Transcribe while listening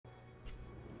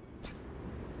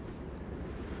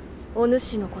お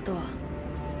主のことは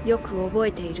よく覚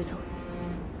えているぞ。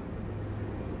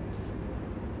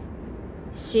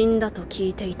死んだと聞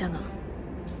いていたが、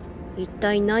一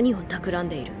体何を企ん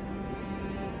でいる？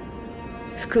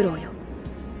フクロウよ。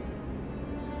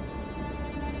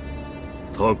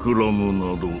企む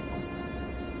など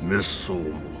滅相も。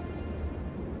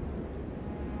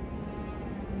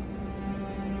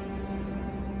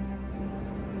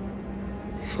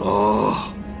さ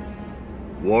あ、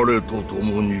我と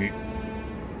共に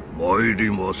参り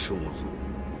ましょうぞ。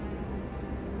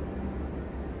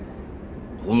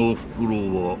この袋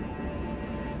は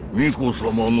巫女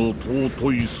様の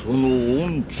尊いその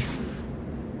恩知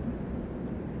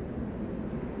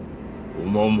をお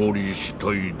守りし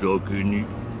たいだけに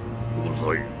ご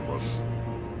ざいます。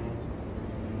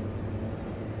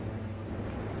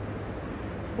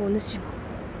お主も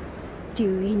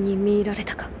流因に見入られ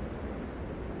たか。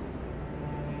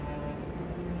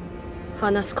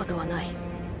話すことはない。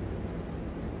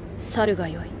去るが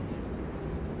よい。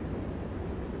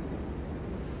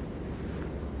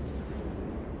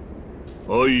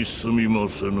相すみま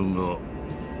せぬが、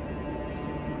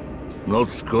懐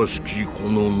かしきこ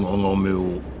の眺め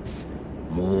を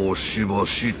もうしば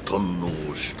し堪能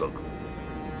したか。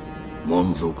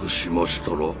満足しまし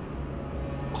たら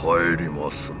帰りま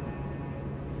す。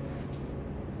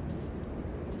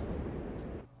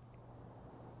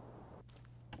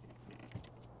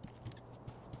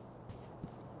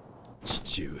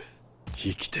父上、生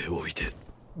きておいで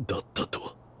だった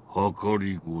とは。計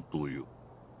りごとよ。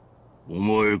お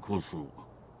前こそ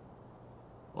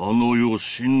あの世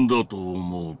死んだと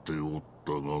思うておっ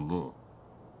たがな。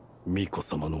巫女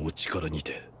様のお力に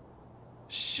て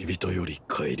死人より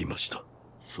帰りました。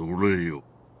それよ。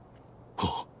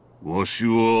わし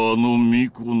はあの巫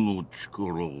女の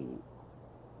力を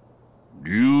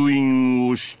流因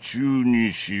を手中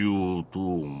にしようと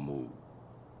思う。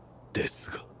です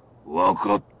が。分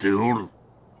かっておる。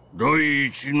第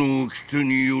一の掟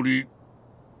により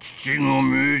父が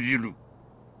命じる。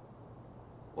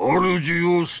主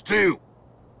を捨てよ。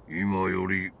今よ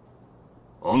り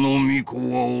あの巫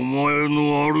女はお前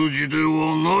の主で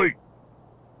はない。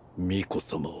巫女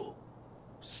様を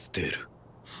捨てる。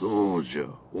そうじゃ、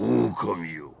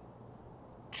狼よ。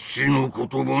父の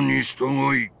言葉に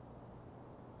従い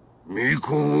巫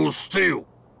女を捨てよ。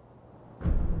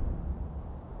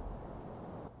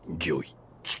御意。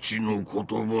父の言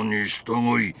葉に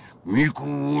従い巫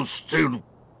女を捨てる。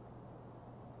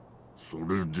そ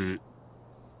れで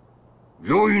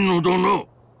良いのだな。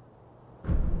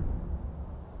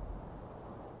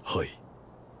はい。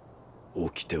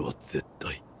掟は絶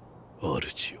対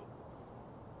主よ。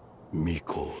巫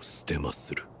女を捨てま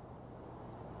する。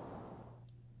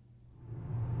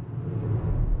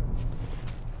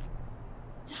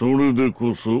それで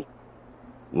こそ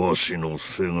わしの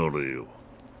せがれよ。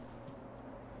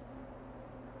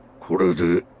これ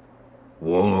で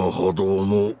我が波動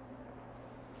も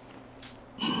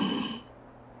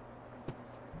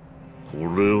これ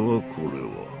は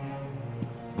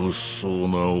物騒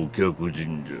なお客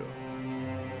人じゃ。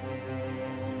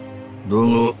だ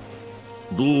が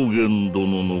道元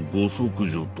殿のご息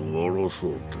女と争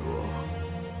うては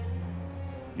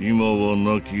今は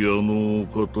亡きあのお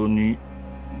方に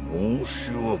申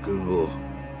し訳が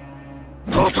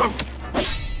立たん。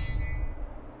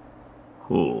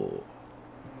ほ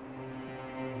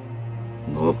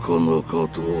う、なかなか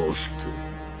どうして。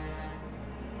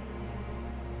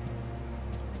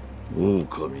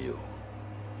狼よ、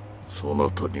そな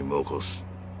たに任す。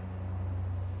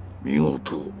見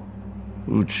事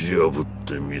打ち破っ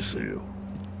てみせよ。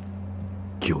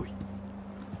御意。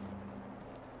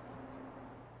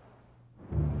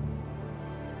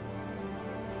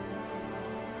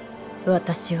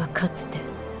私はかつて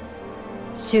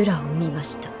修羅を見ま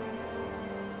した。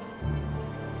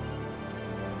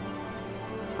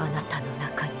あなたの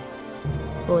中に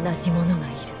同じものが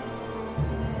いる。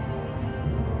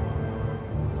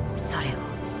それを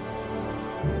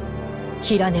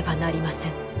切らねばなりませ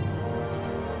ん。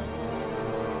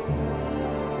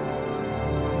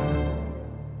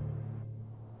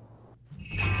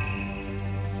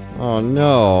Oh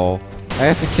no. I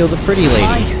have to kill the pretty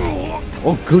lady.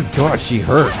 Oh good god, she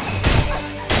hurts.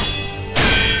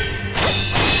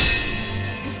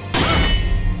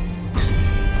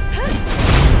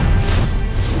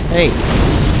 Hey.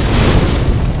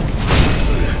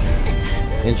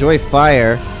 Enjoy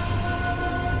fire.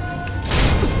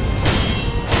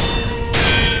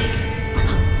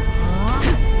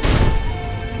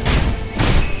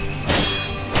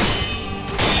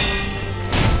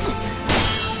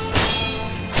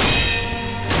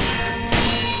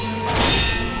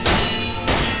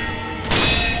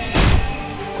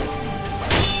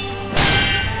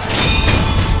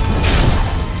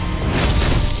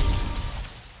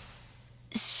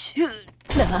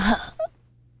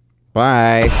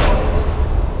 Bye.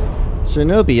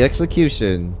 Shinobi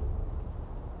execution.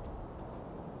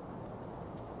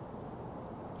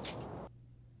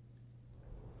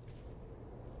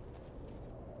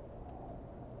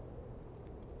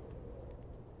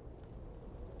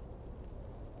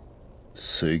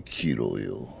 Sekiro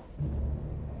よ。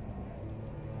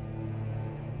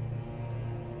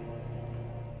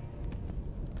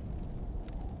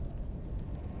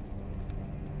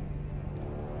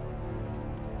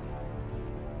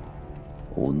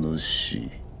お主、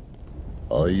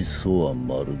愛想は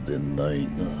まるでない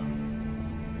が、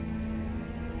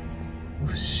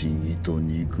不思議と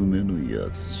憎めぬや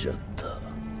つじゃった。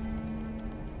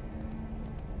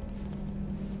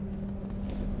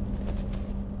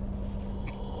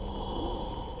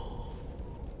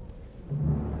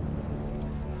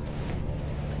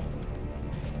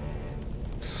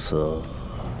さあ、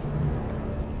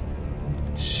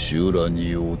修羅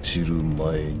に落ちる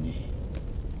前に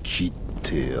切っ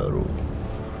てやろう。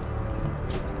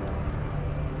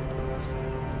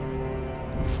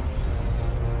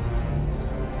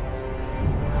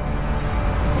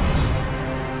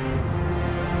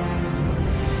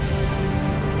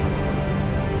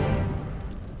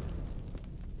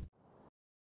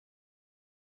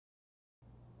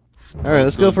Alright,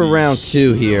 let's go for round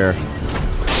 2 here.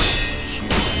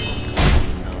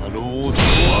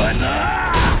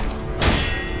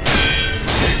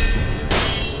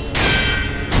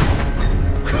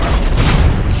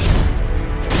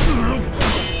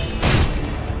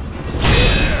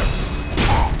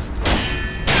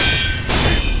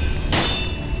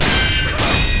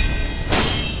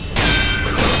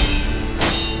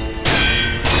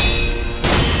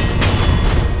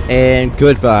 And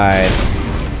goodbye.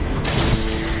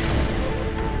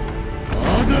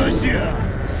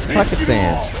 Pocket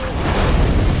sand.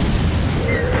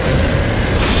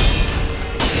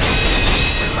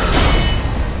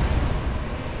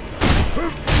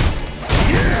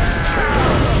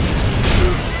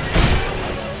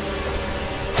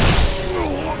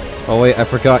 Oh wait, I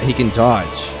forgot he can dodge.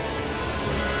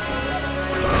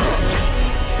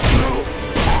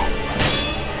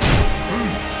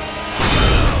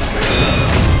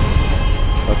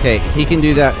 Okay, he can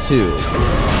do that too.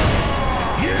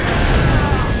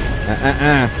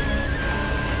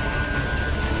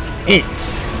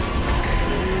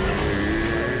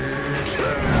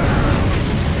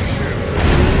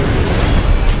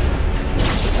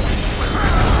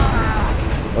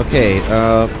 Okay,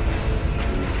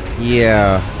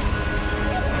 yeah.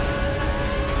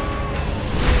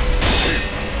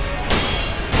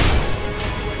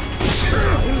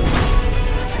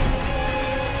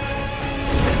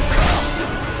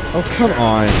 Oh, come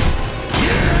on.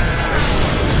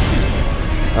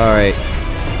 Alright.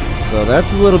 So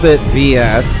that's a little bit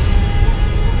BS.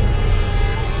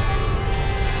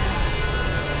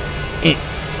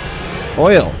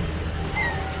 Oil.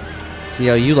 See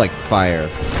how you like fire.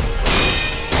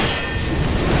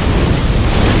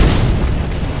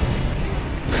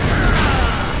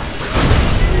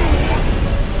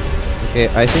 Okay,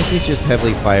 I think he's just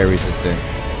heavily fire resistant.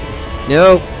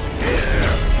 No!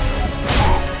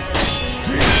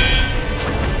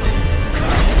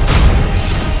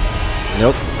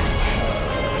 Nope.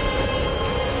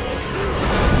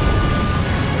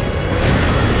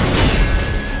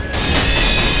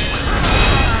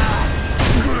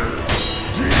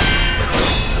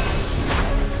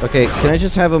 Okay, can I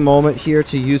just have a moment here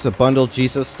to use a bundled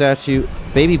Jiso statue?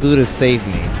 Baby Buddha saved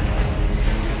me.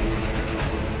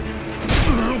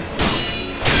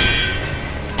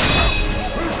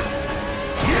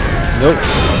 Nope.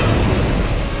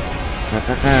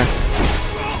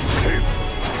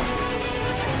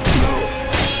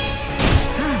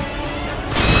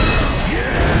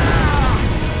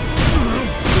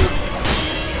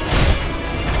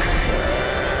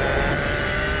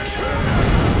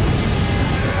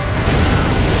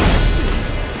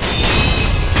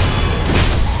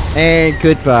 And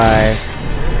goodbye.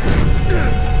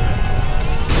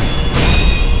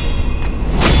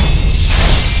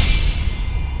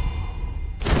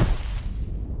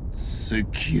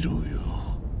 Sekiro よ。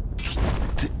切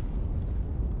っ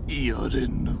てやれ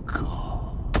ぬ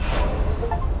か。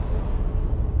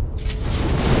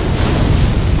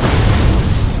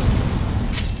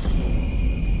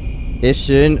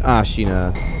Isshin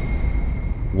Ashina.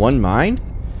 One mind?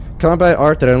 Combat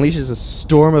art that unleashes a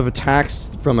storm of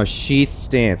attacks from a sheathed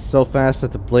stance, so fast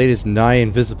that the blade is nigh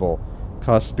invisible.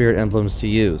 Cause spirit emblems to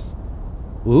use.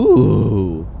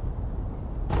 Ooh.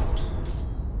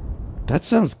 That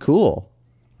sounds cool.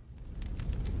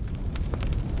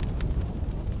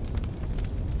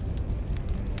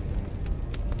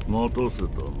 待たせた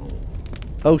の。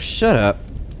 Oh, shut up.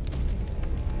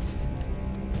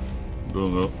 だ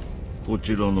がこ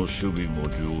ちらの守備も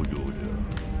上々じ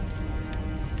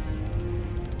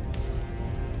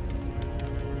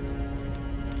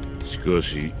ゃ。しか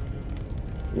し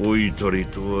老いたり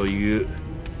とはいえ、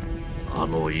あ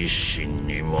の一心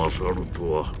に勝る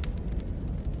とは。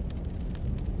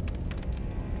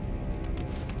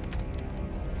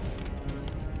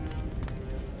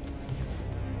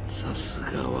さす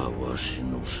がはわし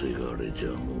のせがれじゃ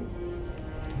の。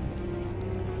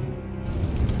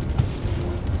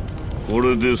こ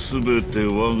れで全て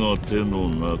我が手の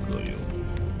中よ。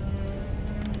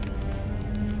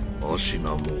アシ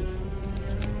ナも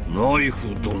ナイ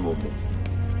フどもも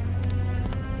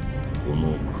こ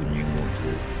の国ごと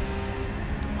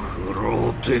食ろ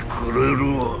うてくれる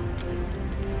わ。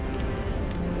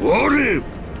我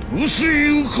薄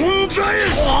いウコンザエ。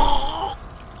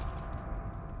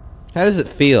 How does it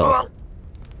feel? な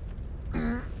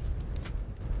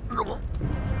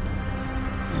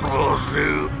ぜ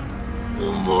お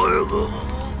前が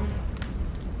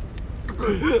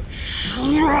シ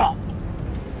ュラ。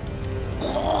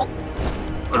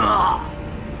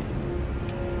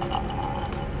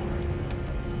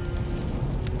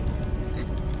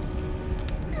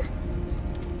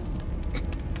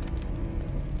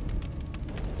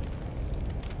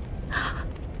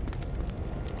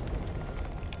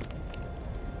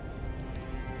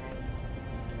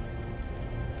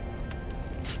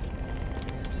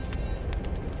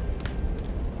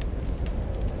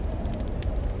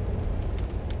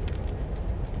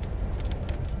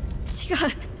違う、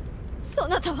そ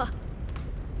なた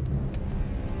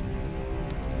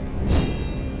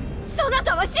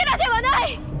はシュラではな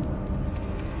い。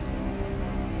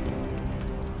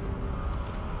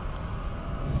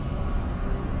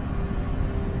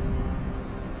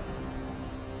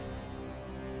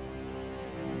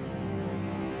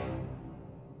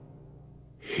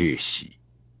兵士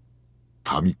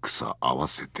民草合わ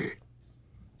せて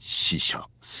死者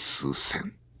数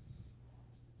千。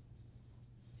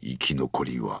生き残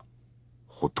りは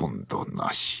ほとんど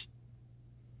なし。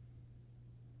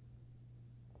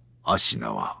アシ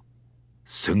ナは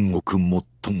戦国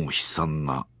最も悲惨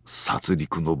な殺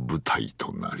戮の舞台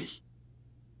となり、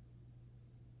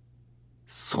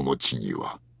その地に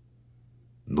は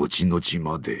後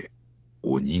々まで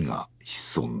鬼が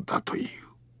潜んだという。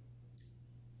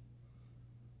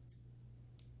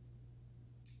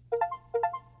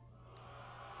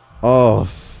Oh,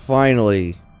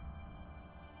 finally.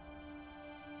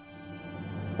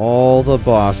 All the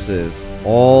bosses,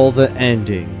 all the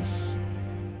endings.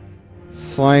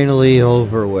 Finally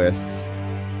over with.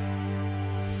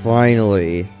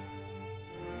 Finally.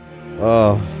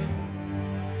 Oh.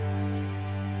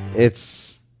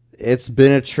 It's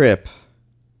been a trip.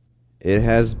 It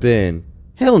has been.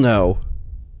 Hell no.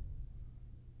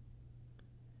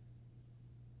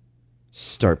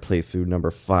 Start playthrough number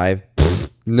 5.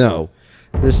 No.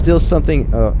 There's still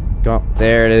something.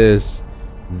 There it is.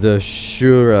 The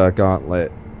Shura gauntlet.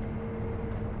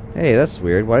 Hey, that's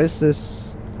weird. Why does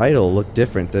this idol look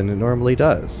different than it normally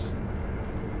does?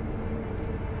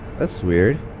 That's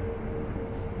weird.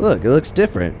 Look, it looks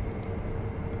different.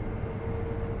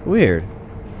 Weird.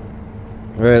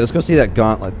 Alright, let's go see that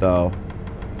gauntlet, though.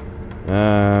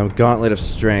 Gauntlet of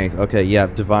Strength. Okay, yeah,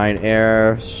 Divine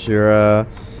Air, Shura,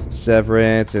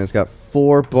 Severance, and it's got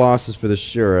 4 bosses for the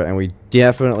Shura, and we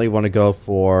definitely want to go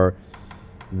for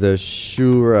the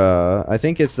Shura. I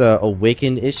think it's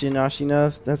Awakened Isshin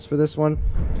Ashina, that's for this one.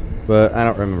 But I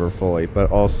don't remember fully.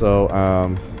 But also,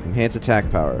 Enhanced Attack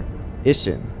Power.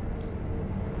 Isshin.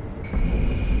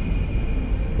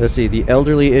 Let's see, the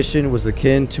elderly Isshin was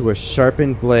akin to a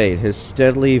sharpened blade. His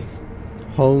steadily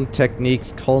honed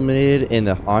techniques culminated in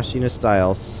the Ashina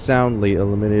style, soundly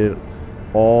eliminated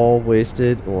all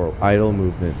wasted or idle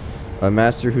movement. A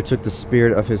master who took the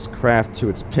spirit of his craft to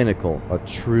its pinnacle, a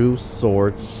true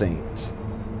sword saint.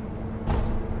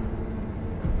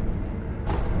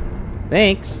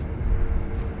 Thanks!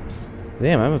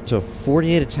 Damn, I'm up to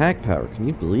 48 attack power. Can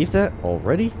you believe that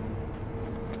already?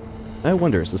 I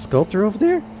wonder, is the sculptor over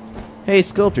there? Hey,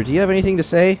 sculptor, do you have anything to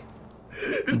say?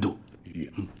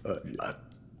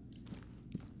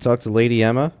 Talk to Lady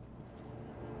Emma?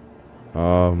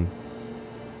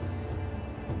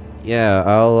 Yeah,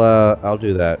 I'll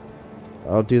do that.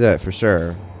 I'll do that for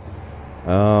sure.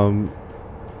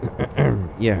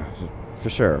 Yeah,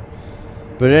 for sure.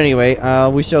 But anyway,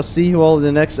 we shall see you all in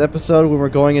the next episode when we're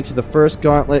going into the first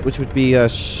gauntlet, which would be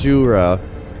Shura,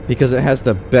 because it has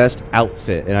the best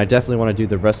outfit, and I definitely want to do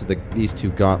the rest of these 2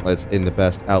 gauntlets in the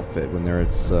best outfit when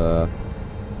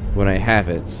I have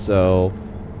it. So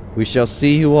We shall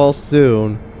see you all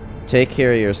soon. Take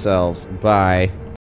care of yourselves. Bye.